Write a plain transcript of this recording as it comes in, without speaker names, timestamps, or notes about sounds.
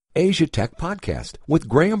Asia Tech Podcast with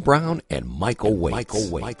Graham Brown and Michael Waits.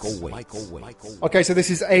 Okay, so this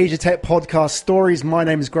is Asia Tech Podcast Stories. My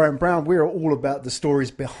name is Graham Brown. We are all about the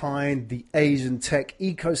stories behind the Asian tech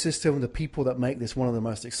ecosystem, the people that make this one of the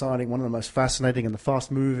most exciting, one of the most fascinating, and the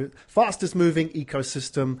fastest moving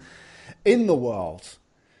ecosystem in the world.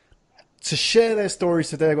 To share their stories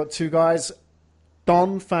today, I've got two guys,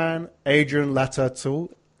 Don, Phan, Adrian Latatul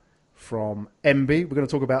from MB. We're going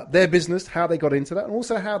to talk about their business, how they got into that, and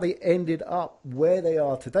also how they ended up where they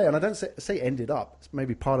are today. And I don't say ended up. It's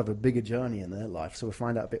maybe part of a bigger journey in their life. So we'll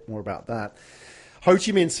find out a bit more about that. Ho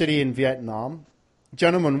Chi Minh City in Vietnam.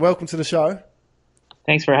 Gentlemen, welcome to the show.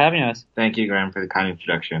 Thanks for having us. Thank you, Graham, for the kind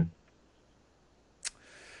introduction.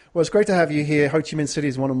 Well, it's great to have you here. Ho Chi Minh City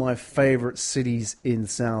is one of my favorite cities in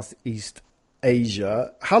Southeast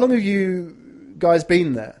Asia. How long have you guys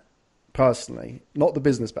been there? Personally, not the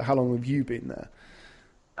business, but how long have you been there?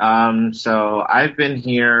 So I've been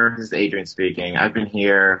here, this is Adrian speaking, I've been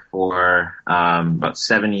here for about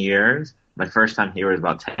 7 years. My first time here was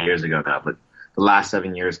about 10 years ago now, but the last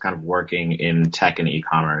 7 years kind of working in tech and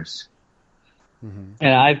e-commerce. Mm-hmm.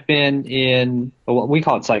 And I've been in, we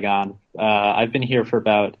call it Saigon. I've been here for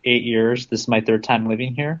about 8 years. This is my third time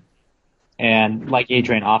living here. And like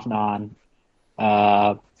Adrian, off and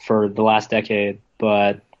on for the last decade,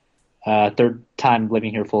 but third time living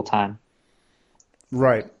here full time.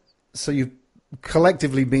 Right. So you've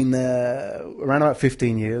collectively been there around about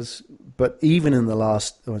 15 years, but even in the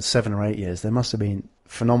last 7 or 8 years, there must have been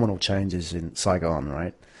phenomenal changes in Saigon,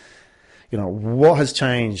 right? You know, what has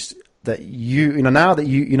changed that now that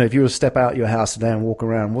if you were to step out your house today and walk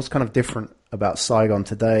around, what's kind of different about Saigon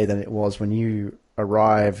today than it was when you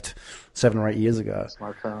arrived 7 or 8 years ago?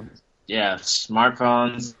 Smartphones. Yeah,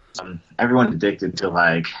 smartphones. Everyone's addicted to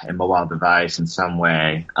like a mobile device in some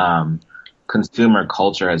way. Consumer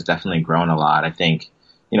culture has definitely grown a lot. I think,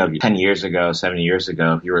 10 years ago, 7 years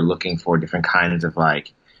ago, if you were looking for different kinds of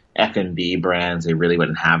like F&B brands, they really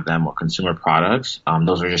wouldn't have them, or consumer products.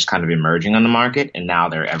 Those are just kind of emerging on the market, and now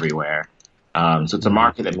they're everywhere. So it's a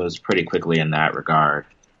market that moves pretty quickly in that regard.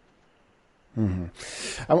 Mm-hmm.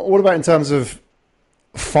 What about in terms of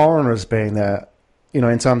foreigners being there?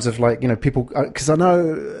 In terms of people, because I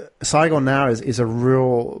know Saigon now is a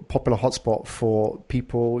real popular hotspot for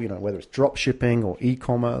people, whether it's drop shipping or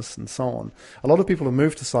e-commerce and so on. A lot of people have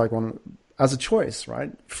moved to Saigon as a choice, right?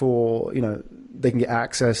 For, they can get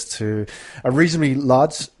access to a reasonably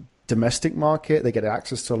large domestic market. They get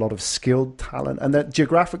access to a lot of skilled talent, and they're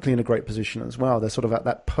geographically in a great position as well. They're sort of at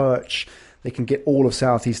that perch. They can get all of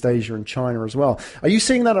Southeast Asia and China as well. Are you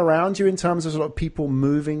seeing that around you in terms of sort of people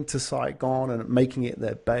moving to Saigon and making it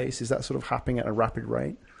their base? Is that sort of happening at a rapid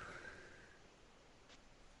rate?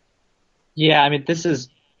 Yeah, I mean, this is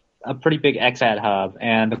a pretty big expat hub,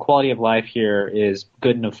 and the quality of life here is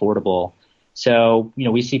good and affordable. So,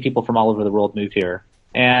 we see people from all over the world move here.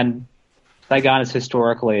 And Saigon is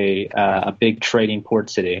historically a big trading port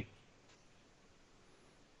city.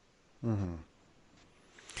 Mm-hmm.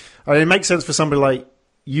 I mean, it makes sense for somebody like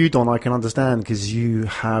you, Don, I can understand, because you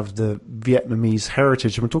have the Vietnamese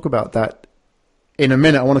heritage. And we'll talk about that in a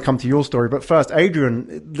minute. I want to come to your story. But first,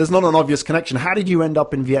 Adrian, there's not an obvious connection. How did you end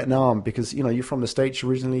up in Vietnam? Because, you're from the States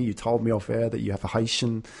originally. You told me off air that you have a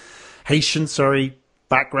Haitian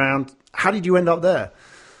background. How did you end up there?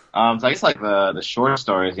 So I guess like the short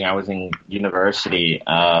story is, I was in university,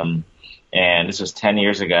 and this was 10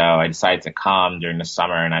 years ago. I decided to come during the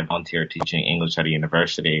summer, and I volunteered teaching English at a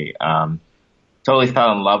university. Totally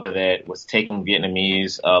fell in love with it, was taking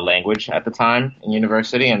Vietnamese language at the time in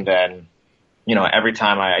university. And then, every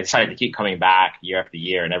time I decided to keep coming back year after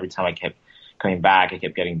year. And every time I kept coming back, it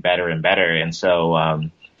kept getting better and better. And so,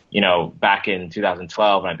 back in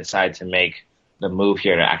 2012, when I decided to make the move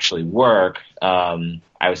here to actually work,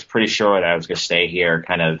 I was pretty sure that I was going to stay here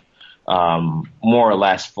kind of more or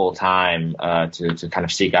less full time to kind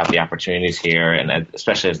of seek out the opportunities here, and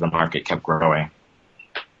especially as the market kept growing.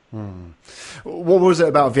 What was it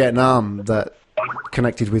about Vietnam that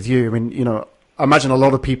connected with you? I mean, I imagine a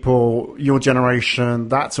lot of people, your generation,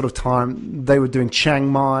 that sort of time, they were doing Chiang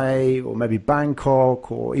Mai or maybe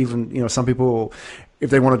Bangkok, or even, some people, if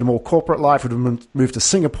they wanted a more corporate life, would have moved to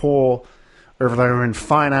Singapore, or if they were in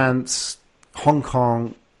finance, Hong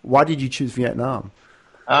Kong. Why did you choose Vietnam?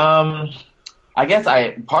 I guess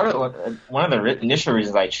one of the initial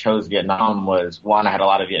reasons I chose Vietnam was, one, I had a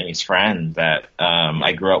lot of Vietnamese friends that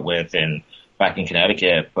I grew up with back in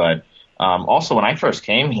Connecticut, but also when I first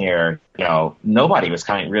came here, nobody was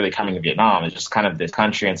really coming to Vietnam. It's just kind of this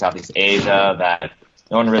country in Southeast Asia that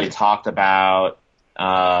no one really talked about.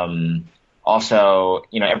 also,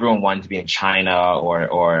 everyone wanted to be in China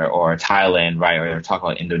or Thailand, right? Or talk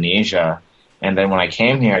about Indonesia. And then when I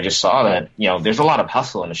came here, I just saw that, there's a lot of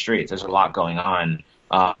hustle in the streets. There's a lot going on.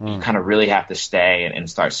 You kind of really have to stay and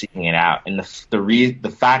start seeking it out. And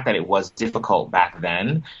the fact that it was difficult back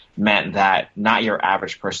then meant that not your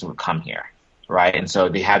average person would come here, right? And so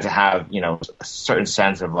they had to have, a certain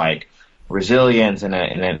sense of like resilience and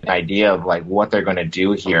an idea of like what they're going to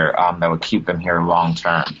do here that would keep them here long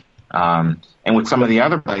term. And with some of the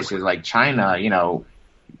other places like China,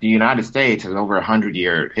 the United States has over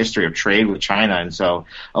 100-year history of trade with China, and so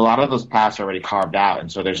a lot of those paths are already carved out.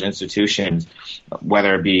 And so there's institutions,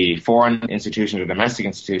 whether it be foreign institutions or domestic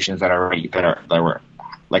institutions, that were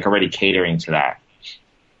like already catering to that.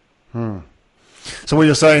 So what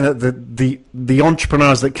you're saying that the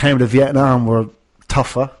entrepreneurs that came to Vietnam were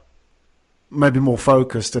tougher, maybe more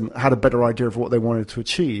focused, and had a better idea of what they wanted to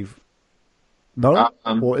achieve. No,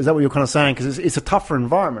 or is that what you're kind of saying? Because it's a tougher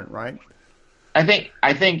environment, right? I think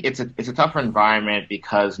it's a tougher environment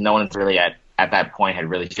because no one's really at that point had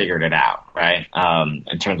really figured it out, right?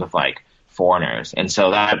 In terms of like foreigners, and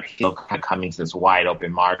so that kind of coming to this wide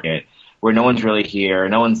open market where no one's really here.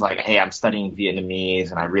 No one's like, hey, I'm studying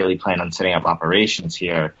Vietnamese and I really plan on setting up operations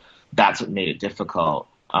here. That's what made it difficult,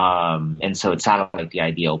 and so it sounded like the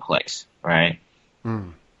ideal place, right?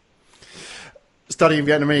 Studying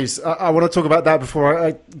Vietnamese. I want to talk about that before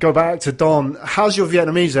I go back to Don. How's your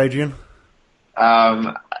Vietnamese, Adrian?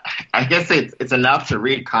 I guess it's enough to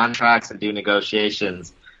read contracts and do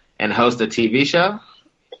negotiations and host a TV show.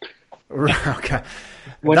 Okay.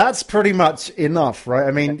 That's pretty much enough, right?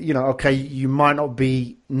 I mean, okay, you might not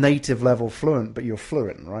be native level fluent, but you're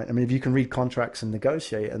fluent, right? I mean, if you can read contracts and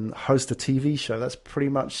negotiate and host a TV show, that's pretty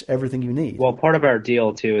much everything you need. Well, part of our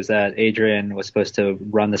deal, too, is that Adrian was supposed to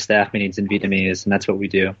run the staff meetings in Vietnamese, and that's what we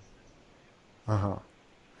do.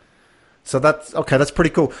 So that's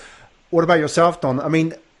pretty cool. What about yourself, Don? I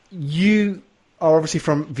mean, you are obviously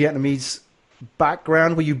from Vietnamese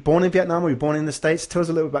background. Were you born in Vietnam? Were you born in the States? Tell us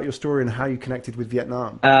a little about your story and how you connected with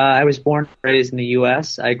Vietnam. I was born and raised in the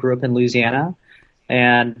U.S. I grew up in Louisiana.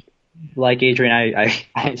 And like Adrian,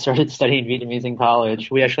 I started studying Vietnamese in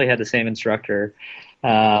college. We actually had the same instructor.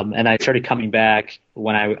 And I started coming back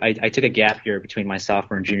when I took a gap year between my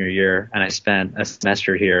sophomore and junior year, and I spent a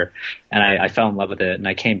semester here. And I fell in love with it, and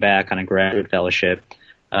I came back on a graduate fellowship.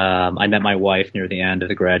 I met my wife near the end of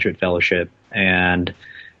the graduate fellowship, and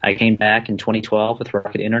I came back in 2012 with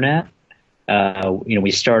Rocket Internet.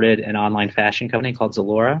 We started an online fashion company called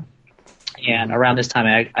Zalora, and around this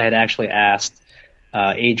time I had actually asked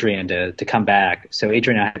Adrian to come back. So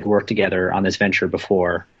Adrian and I had worked together on this venture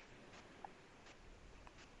before,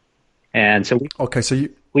 and so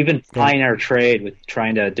we've been plying our trade with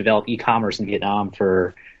trying to develop e-commerce in Vietnam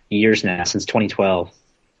for years now, since 2012.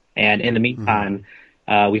 And in the meantime,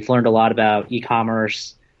 we've learned a lot about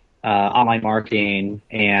e-commerce, online marketing,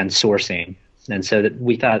 and sourcing. And so that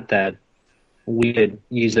we thought that we could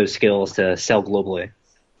use those skills to sell globally.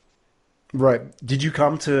 Right. Did you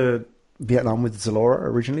come to Vietnam with Zalora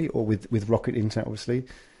originally, or with Rocket Internet, obviously?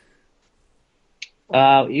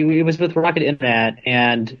 It was with Rocket Internet,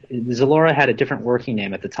 and Zalora had a different working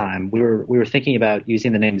name at the time. We were thinking about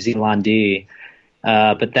using the name Zlandi,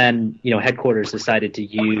 but then headquarters decided to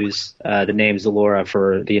use the name Zalora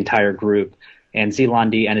for the entire group, and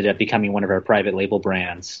Zlandi ended up becoming one of our private label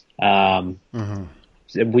brands.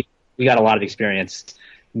 We got a lot of experience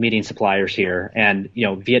meeting suppliers here, and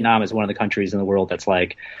Vietnam is one of the countries in the world that's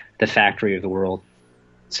like the factory of the world.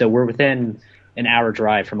 So we're within an hour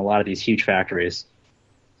drive from a lot of these huge factories.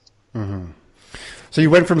 So you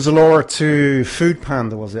went from Zalora to Food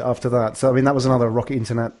Panda, was it, after that? So I mean, that was another Rocket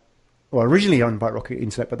Internet, well, originally owned by Rocket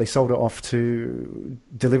Internet, but they sold it off to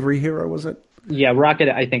Delivery Hero, was it? Yeah, Rocket,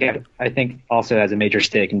 I think also has a major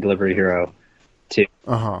stake in Delivery Hero too.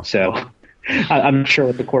 So I'm not sure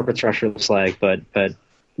what the corporate structure looks like, but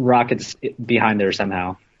Rocket's behind there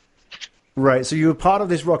somehow. Right. So you were part of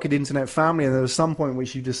this Rocket Internet family, and there was some point in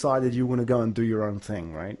which you decided you want to go and do your own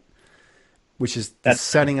thing, right? Which is the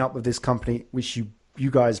setting up of this company, which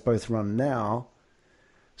you guys both run now.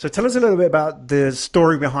 So tell us a little bit about the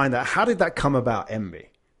story behind that. How did that come about, MB?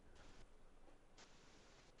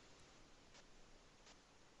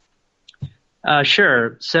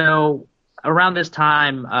 Sure. So around this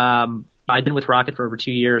time, I'd been with Rocket for over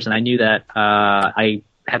 2 years, and I knew that I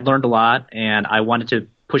had learned a lot, and I wanted to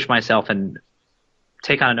push myself and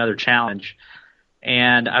take on another challenge.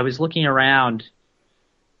 And I was looking around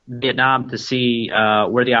Vietnam to see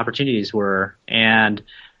where the opportunities were. And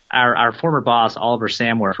our former boss, Oliver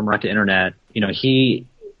Samwer from Rocket Internet,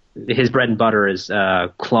 his bread and butter is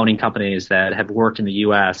cloning companies that have worked in the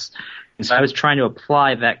U.S. So I was trying to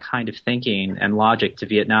apply that kind of thinking and logic to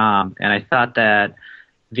Vietnam, and I thought that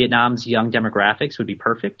Vietnam's young demographics would be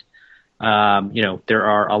perfect. There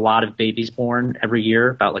are a lot of babies born every year,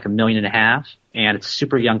 about like 1.5 million, and it's a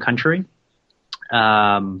super young country.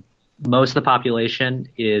 Most of the population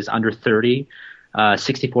is under 30,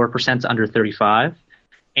 64% is under 35.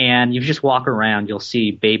 And you just walk around, you'll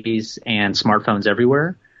see babies and smartphones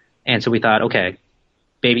everywhere. And so we thought, okay,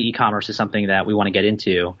 baby e-commerce is something that we want to get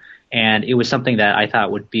into. And it was something that I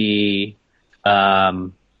thought would be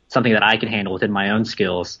something that I could handle within my own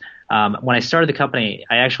skills. When I started the company,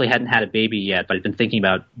 I actually hadn't had a baby yet, but I'd been thinking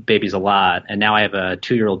about babies a lot. And now I have a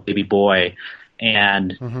 2-year-old baby boy.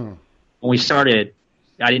 And when we started,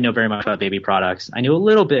 I didn't know very much about baby products. I knew a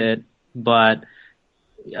little bit, but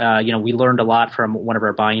we learned a lot from one of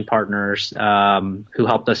our buying partners who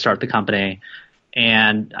helped us start the company.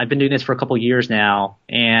 And I've been doing this for a couple of years now,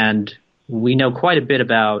 and we know quite a bit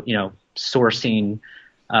about, sourcing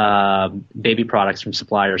baby products from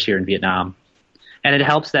suppliers here in Vietnam. And it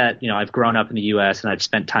helps that, I've grown up in the U.S. and I've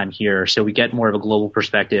spent time here, so we get more of a global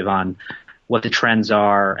perspective on what the trends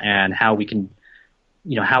are and how we can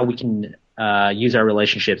use our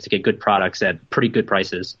relationships to get good products at pretty good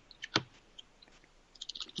prices.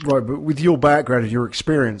 Right, but with your background and your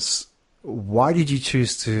experience, why did you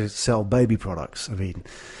choose to sell baby products? I mean,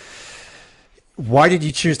 why did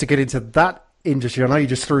you choose to get into that industry? I know you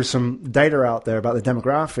just threw some data out there about the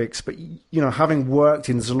demographics, but, having worked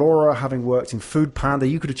in Zalora, having worked in Food Panda,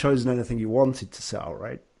 you could have chosen anything you wanted to sell,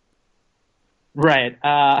 right? Right.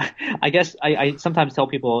 I guess I sometimes tell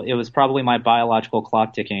people it was probably my biological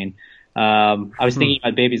clock ticking. I was thinking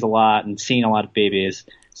about babies a lot and seeing a lot of babies.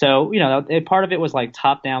 So, part of it was like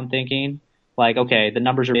top-down thinking, like, okay, the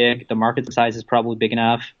numbers are big, the market size is probably big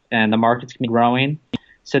enough, and the market's going to be growing.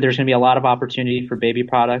 So there's going to be a lot of opportunity for baby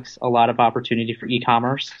products, a lot of opportunity for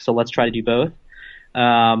e-commerce. So let's try to do both.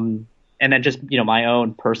 And then just, my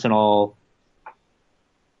own personal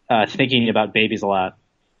thinking about babies a lot.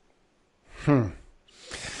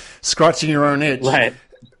 Scratching your own itch. Right.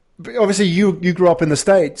 But obviously, you grew up in the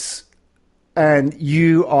States, and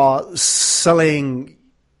you are selling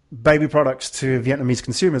baby products to Vietnamese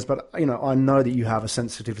consumers, but I know that you have a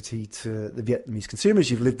sensitivity to the Vietnamese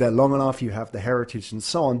consumers. You've lived there long enough, you have the heritage and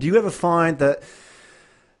so on. Do you ever find that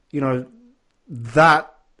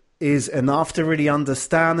that is enough to really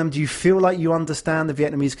understand them? Do you feel like you understand the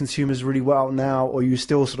Vietnamese consumers really well now, or are you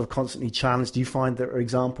still sort of constantly challenged? Do you find there are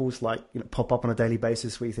examples like pop up on a daily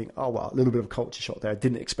basis where you think, oh well, a little bit of culture shock there, I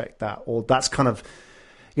didn't expect that, or that's kind of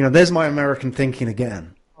there's my American thinking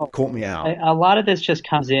again. Caught me out. A lot of this just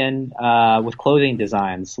comes in with clothing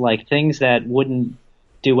designs, like things that wouldn't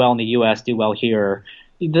do well in the U.S. do well here.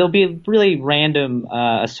 There'll be really random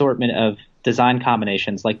assortment of design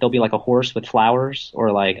combinations. Like there'll be like a horse with flowers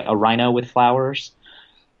or like a rhino with flowers,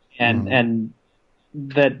 and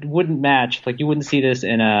that wouldn't match. Like you wouldn't see this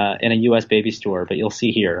in a U.S. baby store, but you'll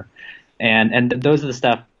see here. And those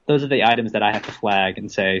are the items that I have to flag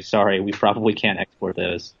and say, sorry, we probably can't export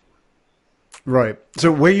those. Right.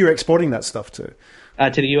 So where are you exporting that stuff to?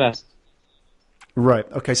 To the U.S. Right.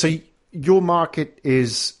 Okay. So your market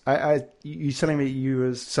is, you telling me you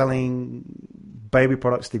were selling baby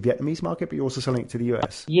products to the Vietnamese market, but you're also selling it to the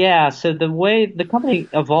U.S.? Yeah. So the way the company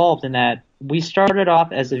evolved in that we started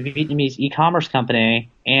off as a Vietnamese e-commerce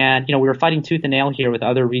company, and, we were fighting tooth and nail here with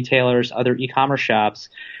other retailers, other e-commerce shops.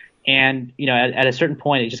 And, at a certain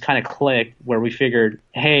point, it just kind of clicked where we figured,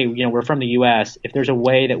 hey, we're from the U.S. If there's a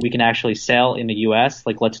way that we can actually sell in the U.S.,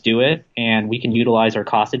 like, let's do it. And we can utilize our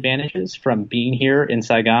cost advantages from being here in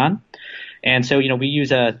Saigon. And so, we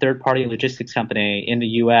use a third-party logistics company in the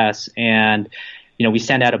U.S. and, we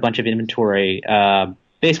send out a bunch of inventory.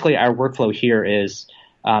 Basically, our workflow here is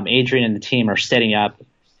Adrian and the team are setting up,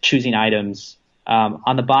 choosing items.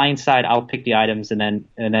 On the buying side, I'll pick the items, and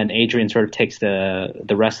then Adrian sort of takes the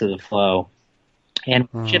rest of the flow and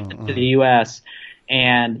ship them to the U.S.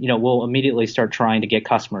 And we'll immediately start trying to get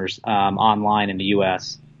customers online in the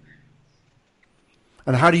U.S.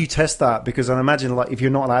 And how do you test that? Because I imagine, like, if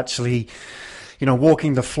you're not actually,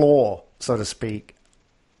 walking the floor, so to speak,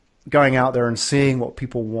 going out there and seeing what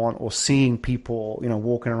people want, or seeing people,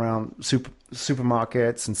 walking around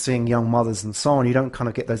supermarkets and seeing young mothers and so on, you don't kind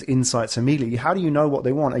of get those insights immediately. How do you know what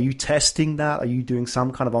they want? Are you testing that? Are you doing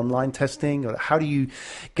some kind of online testing? Or how do you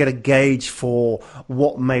get a gauge for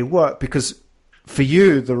what may work? Because for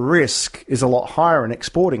you, the risk is a lot higher in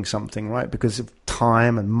exporting something, right? Because of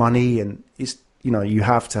time and money, and it's, you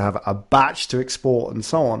have to have a batch to export and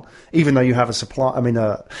so on, even though you have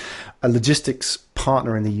a logistics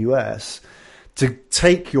partner in the US. To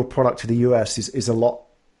take your product to the US is a lot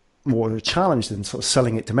more of a challenge than sort of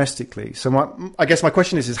selling it domestically. So I guess my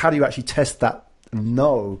question is how do you actually test that and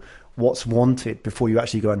know what's wanted before you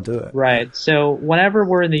actually go and do it? Right. So whenever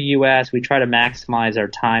we're in the U.S., we try to maximize our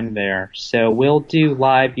time there. So we'll do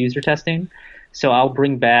live user testing. So I'll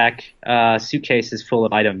bring back suitcases full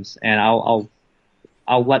of items, and I'll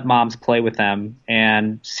let moms play with them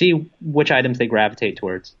and see which items they gravitate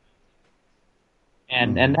towards.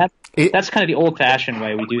 And that's kind of the old-fashioned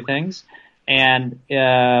way we do things. And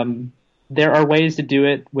there are ways to do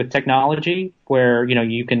it with technology where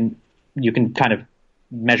you can kind of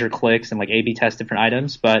measure clicks and like A/B test different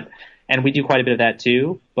items. And we do quite a bit of that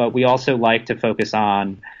too. But we also like to focus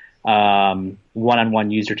on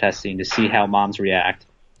one-on-one user testing to see how moms react.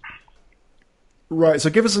 Right. So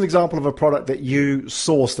give us an example of a product that you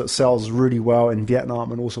source that sells really well in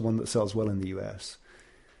Vietnam and also one that sells well in the US.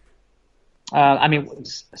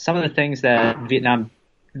 Some of the things that Vietnam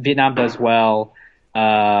does well,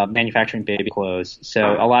 manufacturing baby clothes.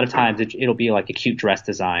 So a lot of times it'll be like a cute dress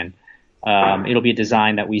design. It'll be a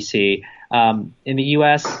design that we see. In the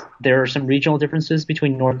U.S., there are some regional differences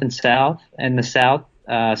between North and South. In the South,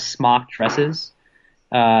 smock dresses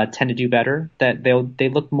tend to do better. That they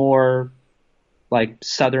look more like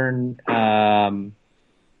Southern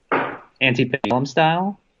antebellum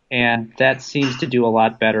style. And that seems to do a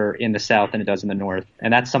lot better in the South than it does in the North.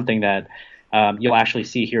 And that's something that you'll actually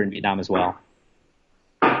see here in Vietnam as well.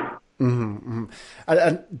 Mm-hmm.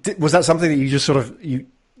 And was that something that you just sort of you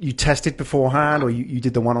tested beforehand, or you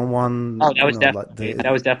did the one-on-one? Oh,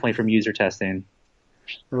 that was definitely from user testing.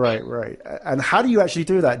 Right. And how do you actually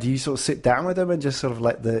do that? Do you sort of sit down with them and just sort of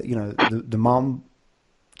let the mom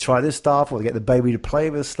try this stuff, or get the baby to play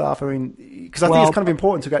with stuff? I mean, because I think it's kind of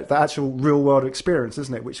important to get the actual real world experience,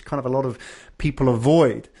 isn't it? Which kind of a lot of people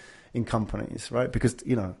avoid in companies, right? Because,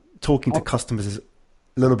 talking to customers is a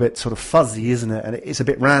little bit sort of fuzzy, isn't it? And it's a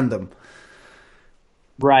bit random.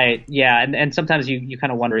 Right. Yeah. And sometimes you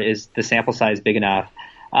kind of wonder, is the sample size big enough?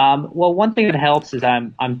 Well, one thing that helps is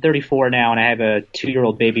I'm 34 now and I have a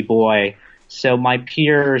 2-year-old baby boy. So my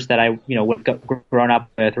peers that I, grown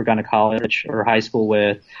up with or gone to college or high school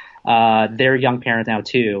with, they're young parents now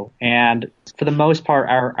too. And for the most part,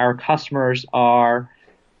 our customers are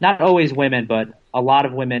not always women, but a lot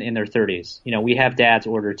of women in their 30s. We have dads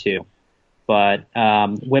order too, but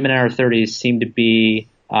women in our 30s seem to be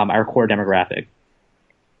our core demographic.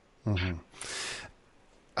 Mm-hmm.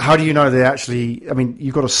 How do you know they actually? I mean,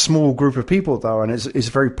 you've got a small group of people though, and it's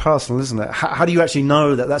very personal, isn't it? How do you actually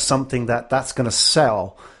know that that's something that's going to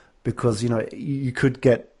sell? Because you could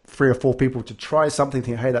get 3 or 4 people to try something,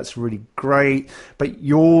 think, hey, that's really great, but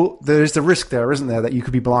there's the risk there, isn't there, that you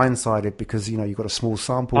could be blindsided because you've got a small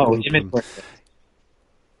sample group.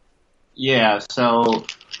 Yeah. So,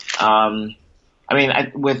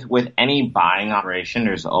 with any buying operation,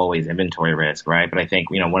 there's always inventory risk, right? But I think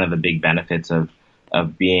one of the big benefits of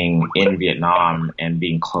being in Vietnam and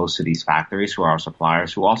being close to these factories who are our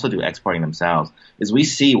suppliers, who also do exporting themselves, is we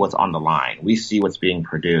see what's on the line. We see what's being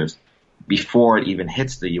produced before it even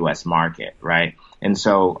hits the U.S. market, right? And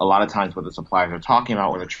so a lot of times what the suppliers are talking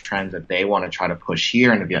about, or the trends that they want to try to push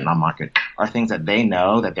here in the Vietnam market, are things that they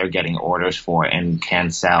know that they're getting orders for and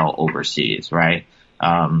can sell overseas, right?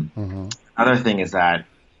 Another thing is that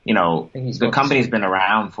the company's been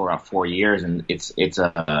around for 4 years, and it's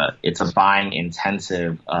a buying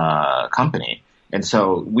intensive company, and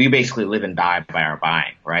so we basically live and die by our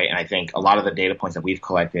buying, right? And I think a lot of the data points that we've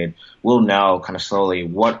collected, we'll know kind of slowly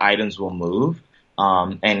what items will move,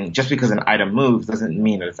 and just because an item moves doesn't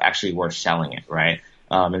mean that it's actually worth selling it, right?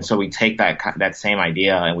 And so we take that same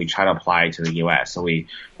idea and we try to apply it to the U.S. So we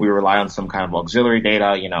rely on some kind of auxiliary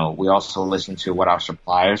data. We also listen to what our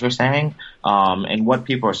suppliers are saying, and what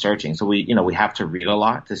people are searching. So we have to read a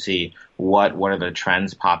lot to see what are the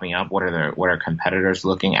trends popping up, what are competitors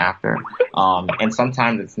looking after. And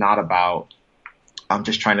sometimes it's not about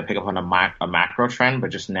just trying to pick up on a macro trend, but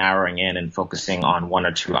just narrowing in and focusing on 1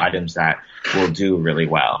 or 2 items that will do really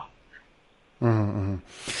well. Mm-hmm.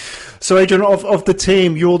 So, Adrian, of the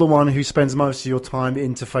team, you're the one who spends most of your time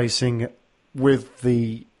interfacing with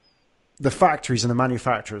the factories and the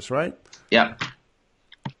manufacturers, right? Yeah.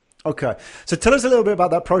 Okay. So tell us a little bit about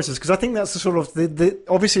that process, because I think that's the sort of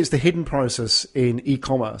obviously it's the hidden process in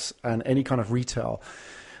e-commerce and any kind of retail.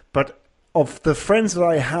 But of the friends that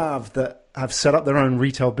I have that have set up their own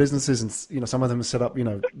retail businesses, and some of them have set up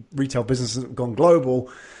retail businesses that have gone global,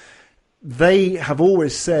 they have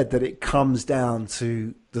always said that it comes down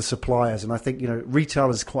to the suppliers. And I think,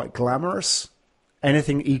 retail is quite glamorous.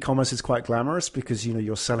 Anything e-commerce is quite glamorous because,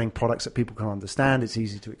 you're selling products that people can understand. It's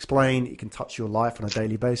easy to explain. It can touch your life on a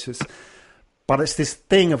daily basis. But it's this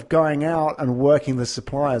thing of going out and working with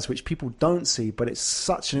suppliers, which people don't see, but it's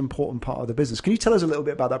such an important part of the business. Can you tell us a little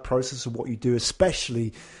bit about that process of what you do,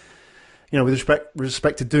 especially, with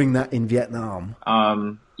respect to doing that in Vietnam?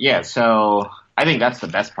 Yeah, so I think that's the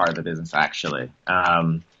best part of the business, actually.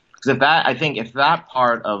 Because if that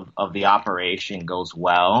part of the operation goes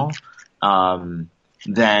well,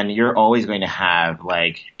 then you're always going to have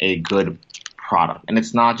like a good product. And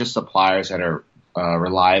it's not just suppliers that are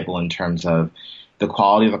reliable in terms of the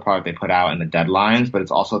quality of the product they put out and the deadlines, but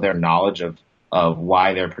it's also their knowledge of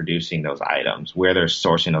why they're producing those items, where they're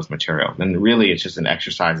sourcing those materials. And really, it's just an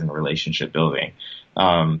exercise in relationship building.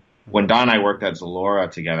 When Don and I worked at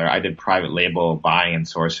Zalora together, I did private label buying and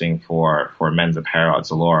sourcing for men's apparel at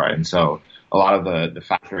Zalora. And so a lot of the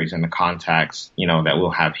factories and the contacts, that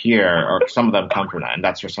we'll have here, or some of them come from that. And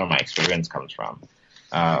that's where some of my experience comes from.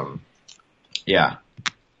 Yeah.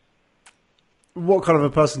 What kind of a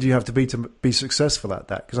person do you have to be successful at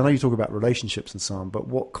that? Because I know you talk about relationships and so on, but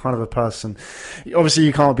what kind of a person? Obviously,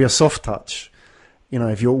 you can't be a soft touch,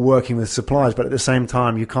 if you're working with suppliers, but at the same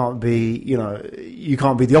time, you can't be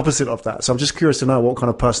the opposite of that. So I'm just curious to know what kind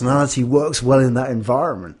of personality works well in that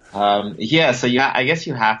environment. I guess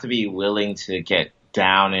you have to be willing to get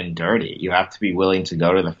down and dirty. You have to be willing to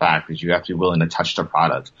go to the factories. You have to be willing to touch the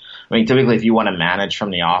product. I mean, typically, if you want to manage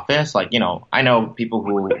from the office, I know people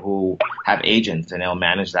who have agents and they'll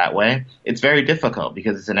manage that way. It's very difficult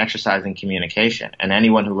because it's an exercise in communication. And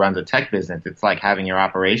anyone who runs a tech business, it's like having your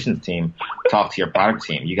operations team talk to your product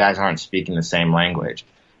team. You guys aren't speaking the same language.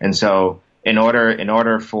 And so in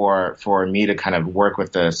order for me to kind of work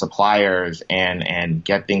with the suppliers and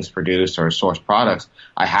get things produced or source products,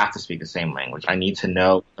 I have to speak the same language. I need to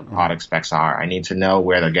know what the product specs are. I need to know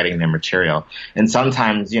where they're getting their material. And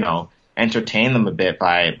sometimes, entertain them a bit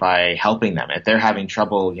by helping them. If they're having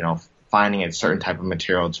trouble, finding a certain type of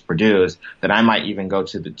material to produce, then I might even go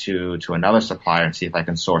to another supplier and see if I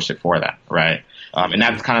can source it for them, right? And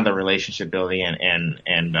that's kind of the relationship building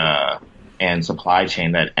and supply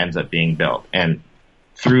chain that ends up being built. And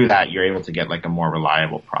through that, you're able to get like a more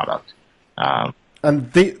reliable product.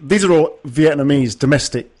 And these are all Vietnamese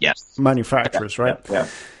domestic manufacturers, yeah, right? Yeah.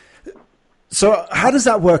 So how does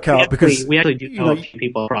that work out? Because we actually do know a few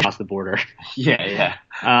people across the border. Yeah.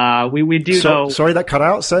 We do know. Sorry, that cut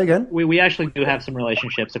out. Say again. We actually do have some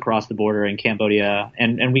relationships across the border in Cambodia,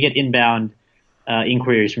 and we get inbound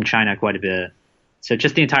inquiries from China quite a bit. So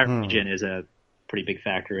just the entire region is a pretty big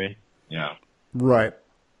factory. Yeah. Right.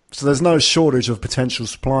 So there's no shortage of potential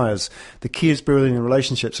suppliers. The key is building the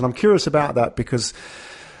relationships. And I'm curious about that because,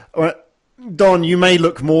 Don, you may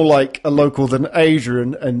look more like a local than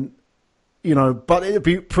Adrian, and but it'd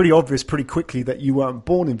be pretty obvious pretty quickly that you weren't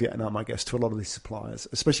born in Vietnam, I guess, to a lot of these suppliers,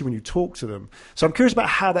 especially when you talk to them. So I'm curious about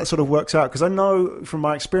how that sort of works out, because I know from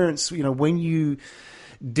my experience, when you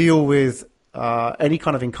deal with any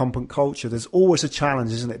kind of incumbent culture, there's always a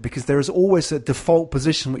challenge, isn't it? Because there is always a default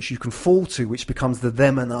position which you can fall to, which becomes the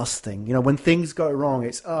them and us thing. When things go wrong,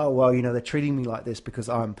 it's, they're treating me like this because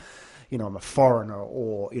I'm a foreigner,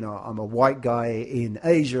 or, I'm a white guy in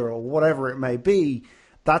Asia, or whatever it may be.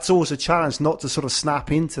 That's always a challenge, not to sort of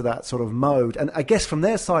snap into that sort of mode. And I guess from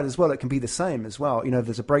their side as well, it can be the same as well. If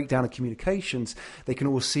there's a breakdown of communications, they can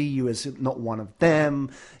all see you as not one of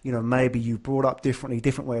them. Maybe you've brought up differently,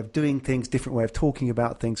 different way of doing things, different way of talking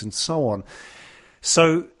about things, and so on.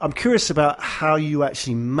 So I'm curious about how you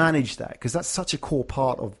actually manage that, because that's such a core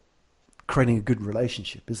part of creating a good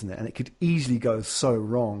relationship, isn't it? And it could easily go so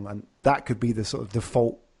wrong, and that could be the sort of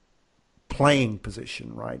default playing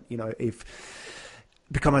position, right? If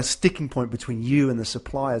become a sticking point between you and the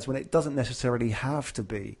suppliers when it doesn't necessarily have to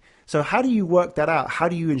be. So how do you work that out? How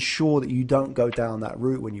do you ensure that you don't go down that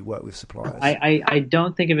route when you work with suppliers? I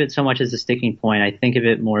don't think of it so much as a sticking point. I think of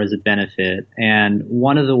it more as a benefit. And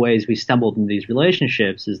one of the ways we stumbled into these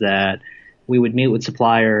relationships is that we would meet with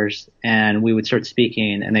suppliers and we would start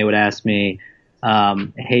speaking, and they would ask me,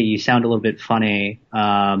 hey, you sound a little bit funny.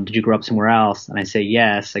 Did you grow up somewhere else? And I say,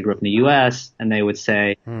 yes, I grew up in the U.S. And they would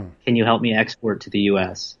say, can you help me export to the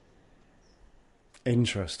U.S.?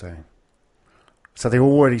 Interesting. So they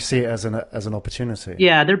already see it as an opportunity.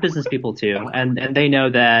 Yeah, they're business people too. And they know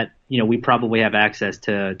that, we probably have access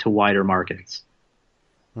to wider markets.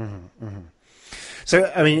 Mm-hmm, mm-hmm.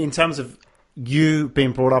 So, I mean, in terms of you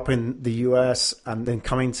being brought up in the US and then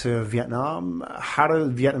coming to Vietnam, how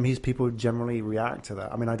do Vietnamese people generally react to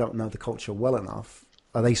that? I mean, I don't know the culture well enough.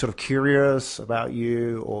 Are they sort of curious about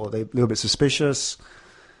you, or are they a little bit suspicious?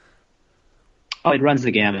 Oh, it runs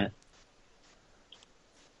the gamut.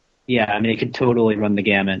 Yeah, I mean, it could totally run the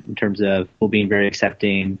gamut in terms of people being very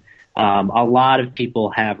accepting, A lot of people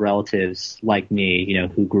have relatives like me,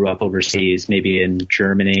 who grew up overseas, maybe in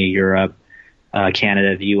Germany, Europe,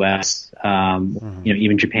 Canada, the U.S.,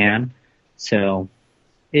 even Japan. So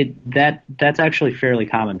that's actually fairly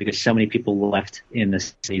common because so many people left in the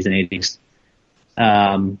 70s and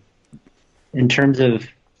 80s. In terms of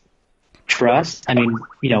trust, I mean,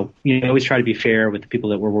 you always try to be fair with the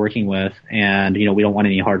people that we're working with, and we don't want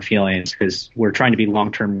any hard feelings because we're trying to be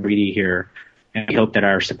long-term greedy here, and we hope that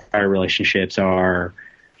our supplier relationships are,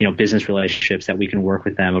 business relationships that we can work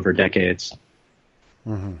with them over decades.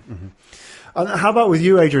 Mm-hmm, mm-hmm. And how about with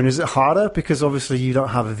you, Adrian? Is it harder because obviously you don't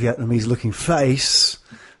have a Vietnamese-looking face?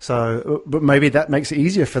 So, but maybe that makes it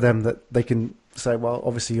easier for them that they can say, well,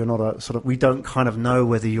 obviously you're not we don't kind of know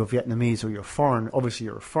whether you're Vietnamese or you're foreign. Obviously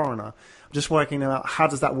you're a foreigner. I'm just working out, how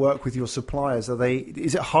does that work with your suppliers?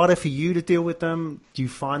 Is it harder for you to deal with them? Do you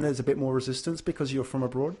find there's a bit more resistance because you're from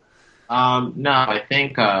abroad? No, I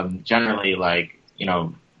think generally,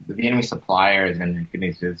 the Vietnamese suppliers and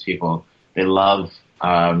Vietnamese people, they love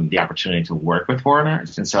the opportunity to work with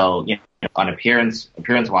foreigners, and so on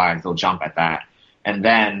appearance-wise, they'll jump at that. And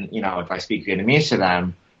then if I speak Vietnamese to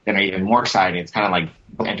them, then they're even more excited. It's kind of like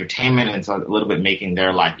entertainment, and it's a little bit making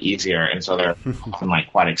their life easier, and so they're often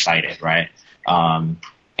quite excited, right? And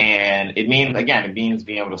it means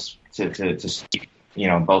being able to speak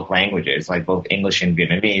both languages, like both English and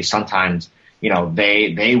Vietnamese. Sometimes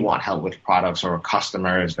they want help with products or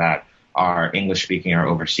customers that are English speaking or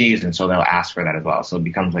overseas, and so they'll ask for that as well. So it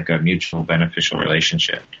becomes like a mutual beneficial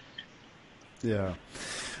relationship. Yeah,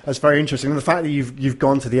 that's very interesting. And the fact that you've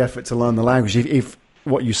gone to the effort to learn the language, if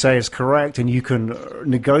what you say is correct, and you can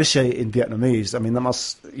negotiate in Vietnamese, I mean, that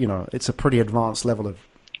must it's a pretty advanced level of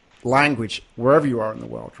language wherever you are in the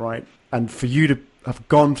world, right? And for you to have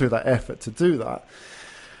gone through that effort to do that,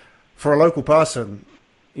 for a local person,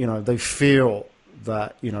 they feel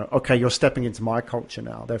that, okay, you're stepping into my culture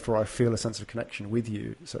now, therefore I feel a sense of connection with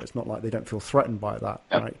you. So it's not like they don't feel threatened by that,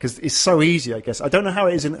 right? Because it's so easy, I guess. I don't know how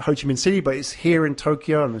it is in Ho Chi Minh City, but it's here in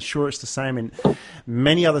Tokyo, and I'm sure it's the same in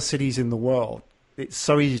many other cities in the world. It's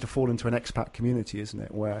so easy to fall into an expat community, isn't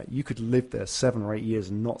it, where you could live there 7 or 8 years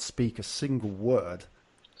and not speak a single word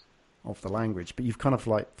of the language, but you've kind of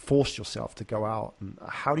forced yourself to go out. And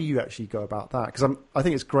how do you actually go about that? Because I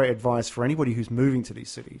think it's great advice for anybody who's moving to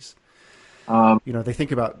these cities. They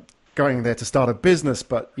think about going there to start a business,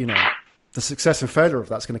 but the success and failure of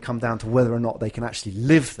that's going to come down to whether or not they can actually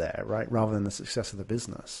live there, right, rather than the success of the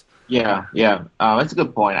business. Yeah. That's a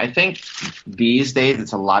good point. I think these days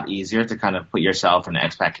it's a lot easier to kind of put yourself in the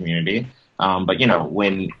expat community. But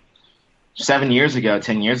when 7 years ago,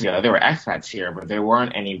 10 years ago, there were expats here, but there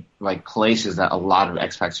weren't any places that a lot of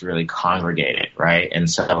expats really congregated, right? And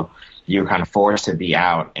so you're kind of forced to be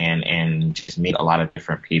out and just meet a lot of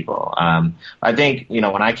different people. I think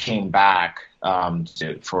when I came back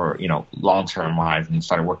for long-term wise and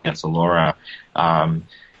started working at Zalora,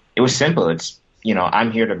 it was simple. It's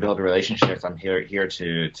I'm here to build relationships. I'm here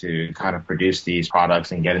to kind of produce these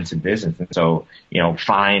products and get into business. And so,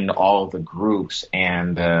 find all the groups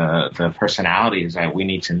and the personalities that we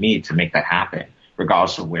need to meet to make that happen,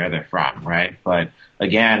 regardless of where they're from, right? But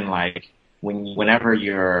again, whenever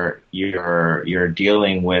you're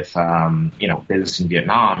dealing with business in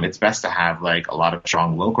Vietnam, it's best to have a lot of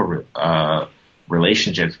strong local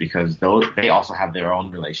relationships, because they also have their own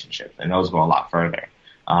relationships, and those go a lot further.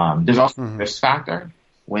 There's also a risk factor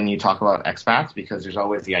when you talk about expats, because there's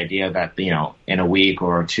always the idea that, in a week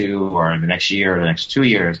or two or in the next year or the next 2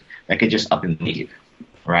 years, they could just up and leave,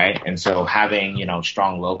 right? And so having,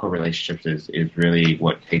 strong local relationships is really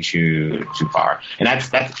what takes you too far. And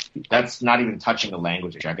that's not even touching the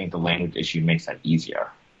language issue. I think the language issue makes that easier,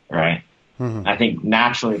 right? Mm-hmm. I think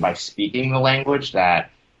naturally by speaking the language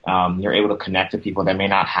that you're able to connect to people that may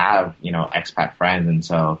not have, expat friends. And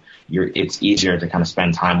so it's easier to kind of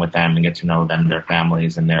spend time with them and get to know them, their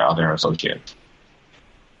families, and their other associates.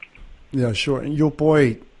 Yeah, sure. And your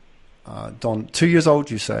boy, Don, 2 years old,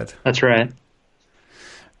 you said? That's right.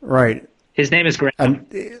 Right. His name is Graham.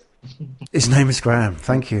 And his name is Graham.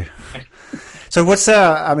 Thank you. So what's,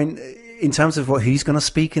 in terms of what he's going to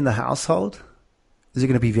speak in the household, is it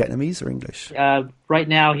going to be Vietnamese or English? Right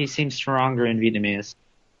now, he seems stronger in Vietnamese.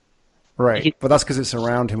 Right, but that's because it's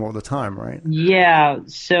around him all the time, right? Yeah,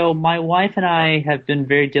 so my wife and I have been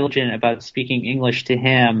very diligent about speaking English to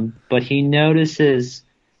him, but he notices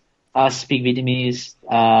us speak Vietnamese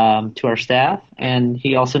to our staff, and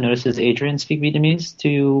he also notices Adrian speak Vietnamese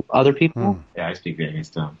to other people. Yeah, I speak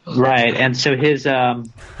Vietnamese too. Right, and so his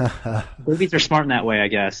babies are smart in that way, I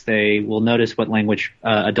guess. They will notice what language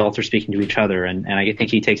adults are speaking to each other, and I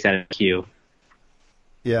think he takes that as a cue.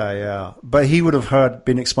 Yeah, yeah. But he would have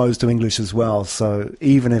been exposed to English as well. So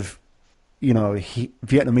even if,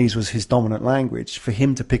 Vietnamese was his dominant language, for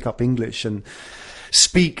him to pick up English and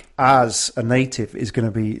speak as a native is going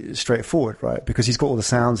to be straightforward, right? Because he's got all the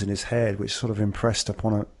sounds in his head, which sort of impressed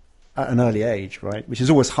upon at an early age, right? Which is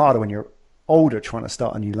always harder when you're older trying to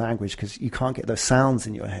start a new language because you can't get those sounds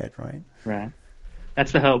in your head, right? Right.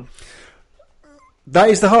 That's the hope. That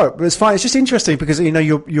is the hope, but it's fine. It's just interesting because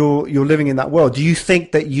you're living in that world. Do you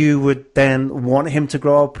think that you would then want him to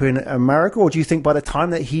grow up in America, or do you think by the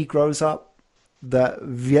time that he grows up, that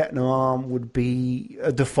Vietnam would be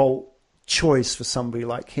a default choice for somebody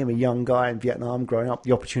like him, a young guy in Vietnam growing up?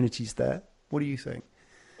 The opportunities there. What do you think?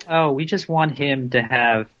 Oh, we just want him to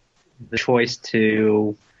have the choice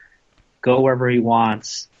to go wherever he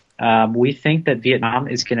wants. We think that Vietnam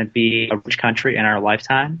is going to be a rich country in our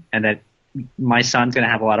lifetime, and that my son's going to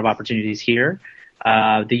have a lot of opportunities here.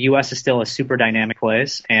 The U.S. is still a super dynamic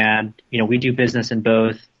place, and we do business in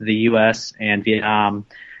both the U.S. and Vietnam,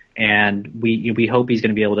 and we hope he's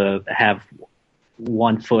going to be able to have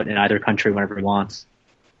one foot in either country whenever he wants.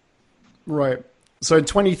 Right. So in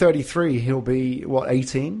 2033, he'll be,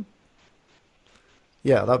 18?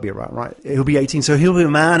 Yeah, that'd be about right. He'll be 18, so he'll be a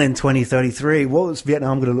man in 2033. What's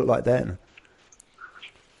Vietnam going to look like then?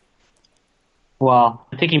 Well,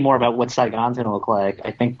 I'm thinking more about what Saigon's going to look like.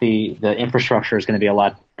 I think the infrastructure is going to be a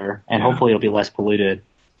lot better, and hopefully it'll be less polluted.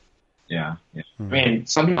 Yeah. I mean,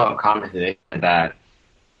 some people have commented that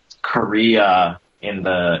Korea in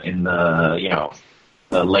the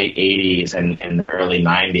the late 80s and the early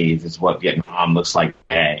 90s is what Vietnam looks like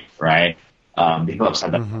today, right? People have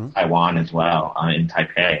said that Taiwan as well, in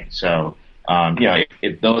Taipei. So,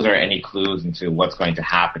 if those are any clues into what's going to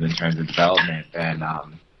happen in terms of development, then,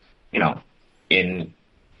 in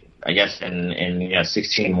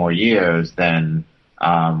 16 more years, then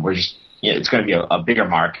it's going to be a bigger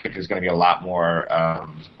market. There's going to be a lot more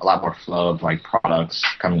flow of like products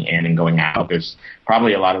coming in and going out. There's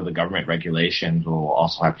probably a lot of the government regulations will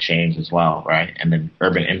also have changed as well, right? And then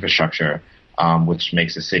urban infrastructure, which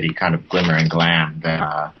makes the city kind of glimmer and glam.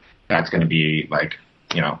 That's going to be like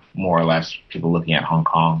more or less people looking at Hong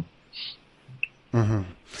Kong. Mm-hmm.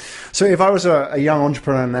 So if I was a young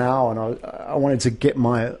entrepreneur now and I wanted to get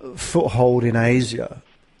my foothold in Asia,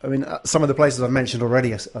 I mean, some of the places I've mentioned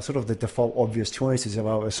already are sort of the default obvious choices. If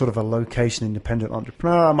I was sort of a location-independent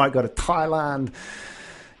entrepreneur, I might go to Thailand.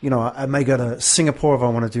 I may go to Singapore if I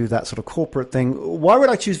want to do that sort of corporate thing. Why would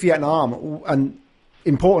I choose Vietnam? And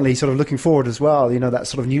importantly, sort of looking forward as well, that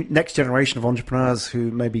sort of new next generation of entrepreneurs who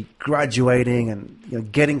may be graduating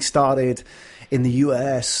and getting started in the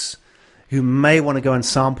US, who may want to go and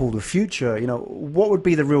sample the future, what would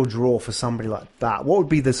be the real draw for somebody like that? What would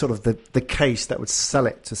be the sort of the case that would sell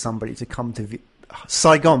it to somebody to come to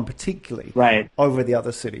Saigon, particularly, right, over the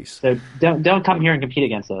other cities? So don't come here and compete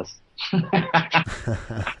against us.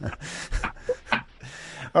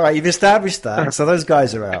 All right, you've established that, so those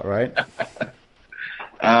guys are out, right?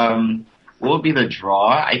 What would be the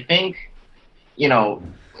draw? I think,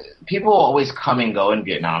 people always come and go in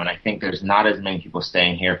Vietnam, and I think there's not as many people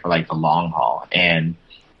staying here for like the long haul. And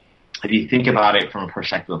if you think about it from a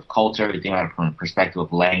perspective of culture, if you think about it from a perspective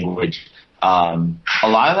of language, a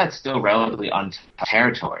lot of that's still relatively untouched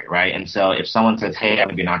territory, right? And so if someone says, hey, I'm going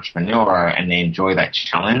to be an entrepreneur, and they enjoy that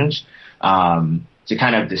challenge, to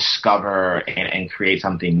kind of discover and create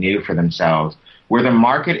something new for themselves, where the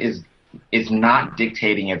market is not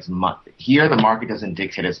dictating as much. Here, the market doesn't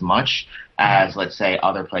dictate as much as, let's say,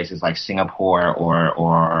 other places like Singapore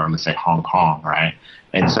or let's say Hong Kong, right?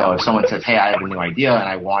 And so if someone says, hey, I have a new idea and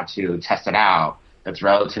I want to test it out, that's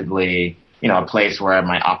relatively, a place where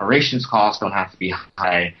my operations costs don't have to be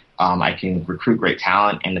high. I can recruit great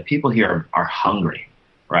talent, and the people here are hungry,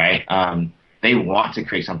 right? They want to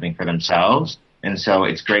create something for themselves. And so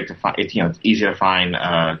it's great to find, it's easier to find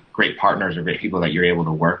great partners or great people that you're able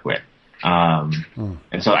to work with. And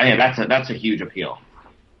so I think that's a huge appeal.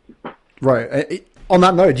 Right. On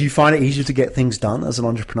that note, do you find it easier to get things done as an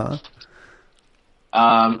entrepreneur?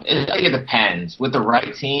 I think it depends. With the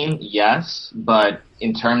right team, yes. But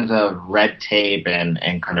in terms of red tape and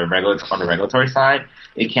kind of on the regulatory side,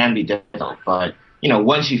 it can be difficult. But,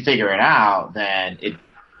 once you figure it out, then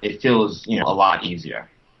it feels, a lot easier.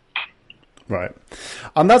 Right.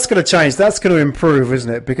 And that's going to change. That's going to improve,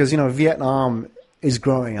 isn't it? Because, Vietnam is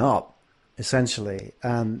growing up, essentially.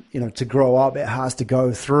 And, to grow up, it has to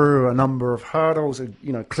go through a number of hurdles,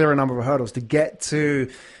 clear a number of hurdles to get to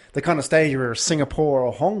the kind of stage where Singapore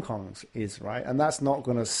or Hong Kong is, right? And that's not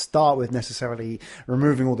going to start with necessarily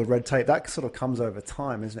removing all the red tape. That sort of comes over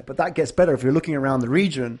time, isn't it? But that gets better. If you're looking around the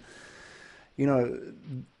region,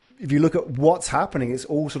 if you look at what's happening, it's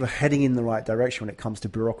all sort of heading in the right direction when it comes to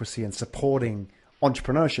bureaucracy and supporting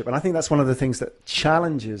entrepreneurship. And I think that's one of the things that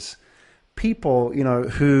challenges people,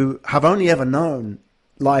 who have only ever known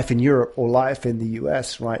life in Europe or life in the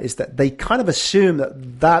US, right, is that they kind of assume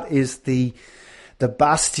that is the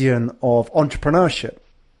bastion of entrepreneurship.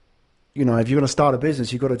 If you're going to start a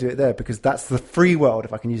business, you've got to do it there because that's the free world,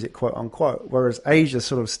 if I can use it quote unquote, whereas Asia's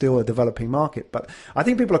sort of still a developing market. But I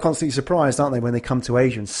think people are constantly surprised, aren't they, when they come to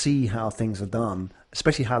Asia and see how things are done,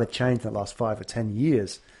 especially how they've changed in the last 5 or 10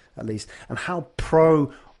 years at least, and how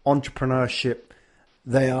pro-entrepreneurship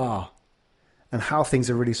they are, and how things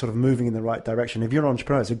are really sort of moving in the right direction. If you're an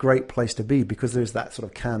entrepreneur, it's a great place to be because there's that sort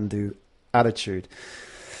of can-do attitude.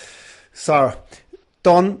 So,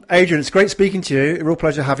 Don, Adrian, it's great speaking to you. A real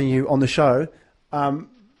pleasure having you on the show.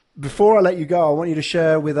 Before I let you go, I want you to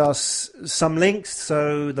share with us some links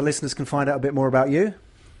so the listeners can find out a bit more about you.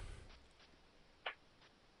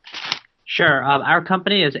 Sure. Our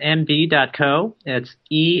company is mb.co. It's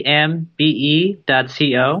embe.co.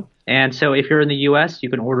 And so if you're in the U.S., you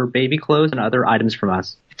can order baby clothes and other items from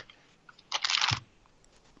us.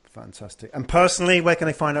 Fantastic. And personally, where can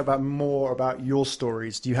they find out more about your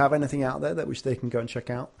stories? Do you have anything out there that which they can go and check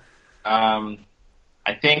out? I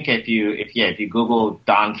think if you Google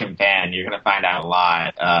Don Kim Phan, you're gonna find out a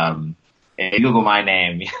lot. If you Google my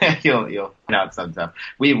name, you'll find out some stuff.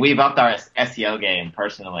 We've upped our SEO game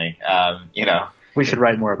personally. We should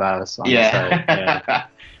write more about us on the site. Yeah.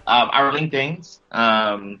 Our LinkedIn's.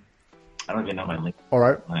 I don't even know my link. All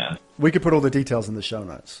right. We could put all the details in the show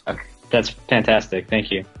notes. Okay. That's fantastic. Thank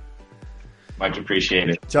you. Much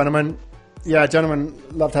appreciated. Gentlemen,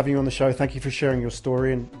 loved having you on the show. Thank you for sharing your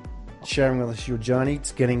story and sharing with us your journey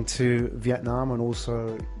to getting to Vietnam, and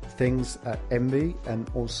also things at MB, and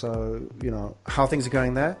also, how things are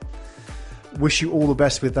going there. Wish you all the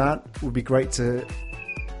best with that. It would be great to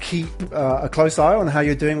keep a close eye on how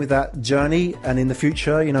you're doing with that journey, and in the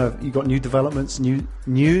future, you've got new developments, new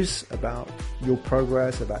news about your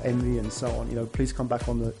progress, about Envy and so on, please come back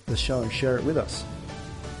on the show and share it with us.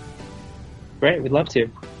 Great, we'd love to.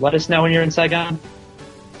 Let us know when you're in Saigon.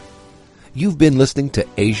 You've been listening to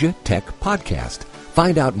Asia Tech Podcast.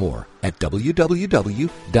 Find out more at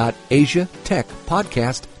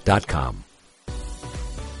www.asiatechpodcast.com.